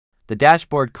The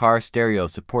dashboard car stereo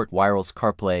support wireless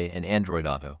CarPlay and Android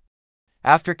Auto.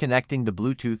 After connecting the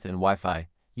Bluetooth and Wi-Fi,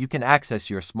 you can access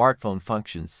your smartphone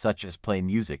functions such as play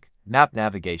music, map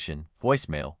navigation,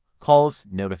 voicemail, calls,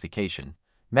 notification,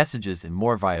 messages, and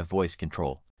more via voice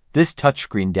control. This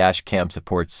touchscreen dash cam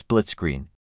supports split screen.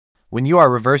 When you are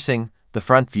reversing, the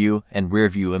front view and rear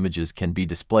view images can be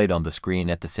displayed on the screen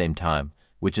at the same time,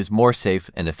 which is more safe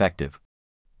and effective.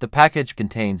 The package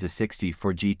contains a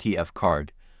 64 GTF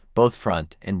card. Both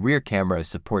front and rear cameras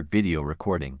support video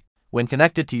recording. When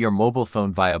connected to your mobile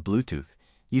phone via Bluetooth,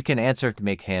 you can answer to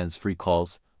make hands-free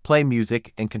calls, play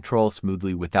music, and control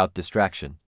smoothly without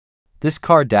distraction. This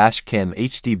car dash cam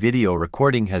HD video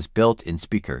recording has built-in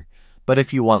speaker, but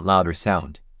if you want louder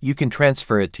sound, you can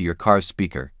transfer it to your car's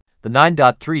speaker. The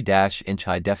 9.3-inch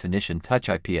high-definition touch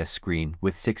IPS screen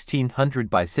with 1600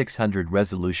 by 600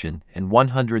 resolution and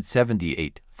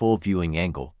 178 full viewing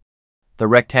angle. The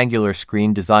rectangular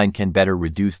screen design can better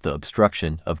reduce the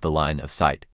obstruction of the line of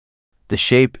sight. The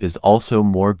shape is also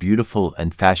more beautiful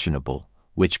and fashionable,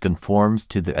 which conforms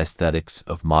to the aesthetics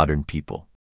of modern people.